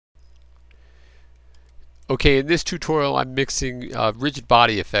Okay, in this tutorial I'm mixing rigid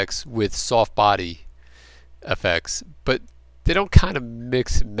body effects with soft body effects, but they don't kind of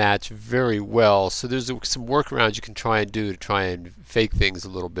mix and match very well, so there's some workarounds you can try and do to try and fake things a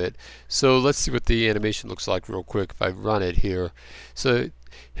little bit. So let's see what the animation looks like real quick if I run it here. So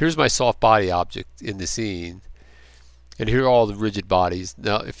here's my soft body object in the scene, and here are all the rigid bodies.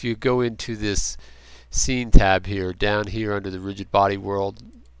 Now if you go into this scene tab here, down here under the rigid body world,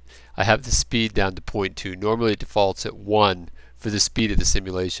 I have the speed down to 0.2. Normally it defaults at 1 for the speed of the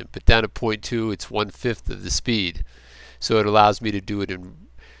simulation, but down to 0.2 it's 1/5 of the speed. So it allows me to do it in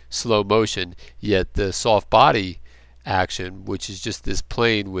slow motion, yet the soft body action, which is just this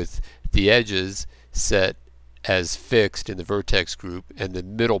plane with the edges set as fixed in the vertex group and the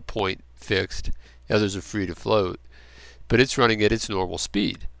middle point fixed, the others are free to float, but it's running at its normal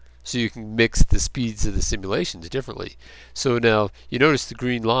speed. So you can mix the speeds of the simulations differently. So now you notice the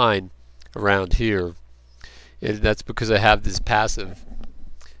green line around here, and that's because I have this passive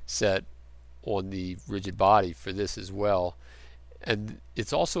set on the rigid body for this as well, and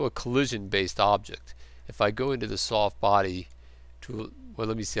it's also a collision based object. If I go into the soft body to, well,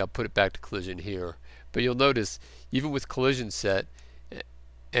 let me see, I'll put it back to collision here, but you'll notice even with collision set,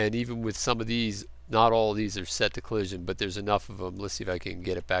 and even with some of these, not all of these are set to collision, but there's enough of them. Let's see if I can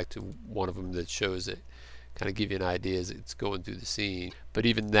get it back to one of them that shows it, kind of give you an idea as it's going through the scene. But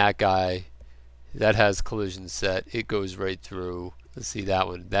even that guy, that has collision set, it goes right through. Let's see that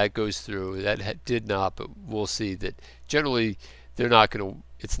one, that goes through. That did not, but we'll see that generally they're not going to,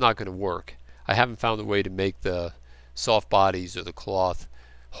 it's not going to work. I haven't found a way to make the soft bodies or the cloth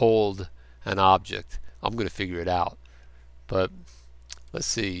hold an object. I'm going to figure it out, but let's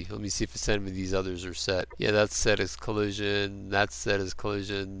see. Let me see if any of these others are set. Yeah, that's set as collision, that's set as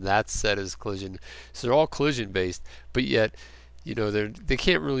collision, that's set as collision. So they're all collision based, but yet, you know, they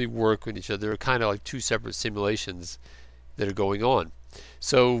can't really work with each other. They're kind of like two separate simulations that are going on.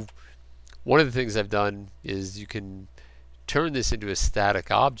 So one of the things I've done is you can turn this into a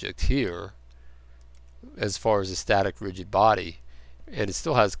static object here as far as a static rigid body, and it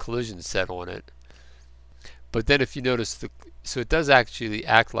still has collision set on it. But then if you notice, so it does actually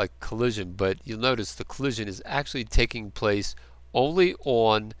act like collision, but you'll notice the collision is actually taking place only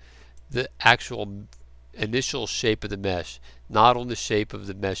on the actual initial shape of the mesh, not on the shape of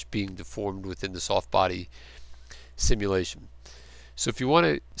the mesh being deformed within the soft body simulation. So if you want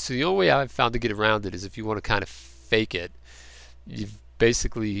to, so the only way I've found to get around it is if you want to kind of fake it, you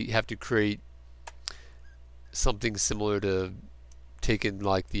basically have to create something similar to taking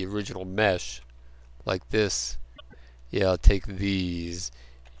like the original mesh like this. Yeah, I'll take these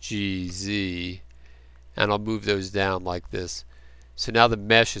G, Z, and I'll move those down like this. So now the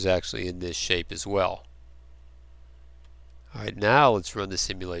mesh is actually in this shape as well. Alright, now let's run the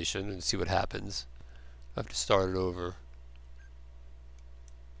simulation and see what happens. I have to start it over.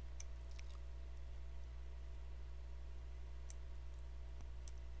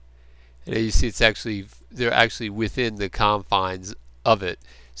 And you see it's actually, they're actually within the confines of it.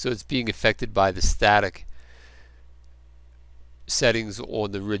 So it's being affected by the static settings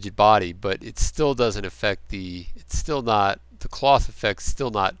on the rigid body, but it still doesn't affect the, it's still not, the cloth effect's still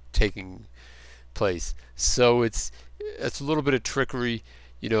not taking place. So it's a little bit of trickery,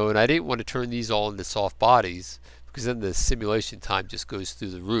 you know, and I didn't want to turn these all into soft bodies because then the simulation time just goes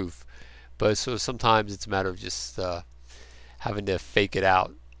through the roof. But so sometimes it's a matter of just having to fake it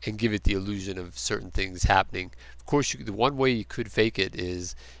out and give it the illusion of certain things happening. Of course, the one way you could fake it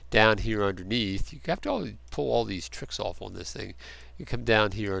is down here underneath. You have to pull all these tricks off on this thing. You come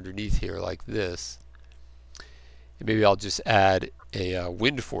down here underneath here like this, and maybe I'll just add a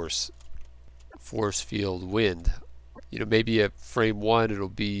wind force field wind. You know, maybe at frame 1 it'll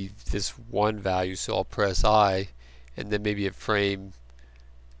be this 1 value, so I'll press I, and then maybe at frame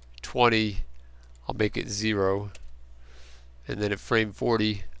 20 I'll make it 0, and then at frame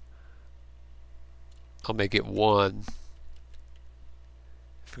 40 I'll make it 1.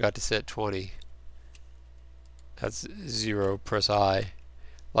 Forgot to set 20. That's 0, press I,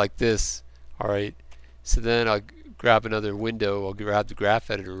 like this. Alright, so then I'll grab another window, I'll grab the graph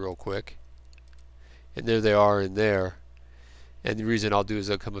editor real quick, and there they are in there. And the reason I'll do is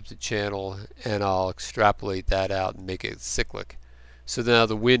I'll come up to channel and I'll extrapolate that out and make it cyclic. So now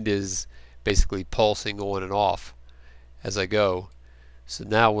the wind is basically pulsing on and off as I go. So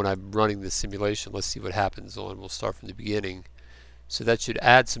now when I'm running the simulation, let's see what happens on, we'll start from the beginning. So that should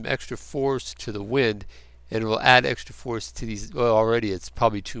add some extra force to the wind, and it will add extra force to these, well, already it's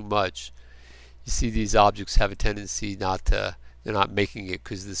probably too much. You see these objects have a tendency not to, they're not making it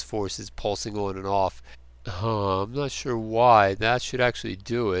because this force is pulsing on and off. I'm not sure why. That should actually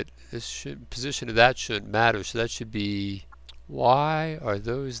do it. Position of that shouldn't matter, so that should be... Why are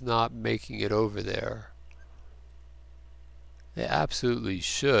those not making it over there? They absolutely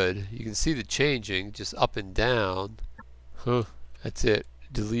should. You can see the changing, just up and down. Huh, that's it.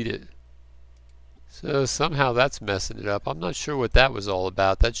 Delete it. So somehow that's messing it up. I'm not sure what that was all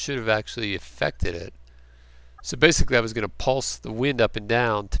about. That should have actually affected it. So basically I was going to pulse the wind up and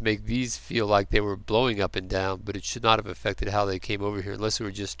down to make these feel like they were blowing up and down, but it should not have affected how they came over here unless they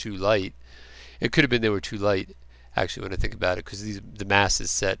were just too light. It could have been they were too light, actually, when I think about it, because the mass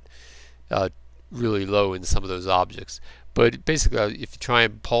is set really low in some of those objects. But basically, if you try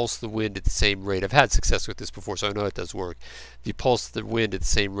and pulse the wind at the same rate, I've had success with this before, so I know it does work. If you pulse the wind at the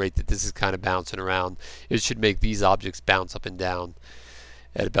same rate that this is kind of bouncing around, it should make these objects bounce up and down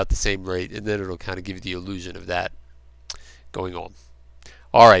at about the same rate, and then it'll kind of give you the illusion of that going on.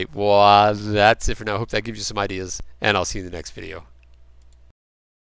 Alright, well, that's it for now. I hope that gives you some ideas, and I'll see you in the next video.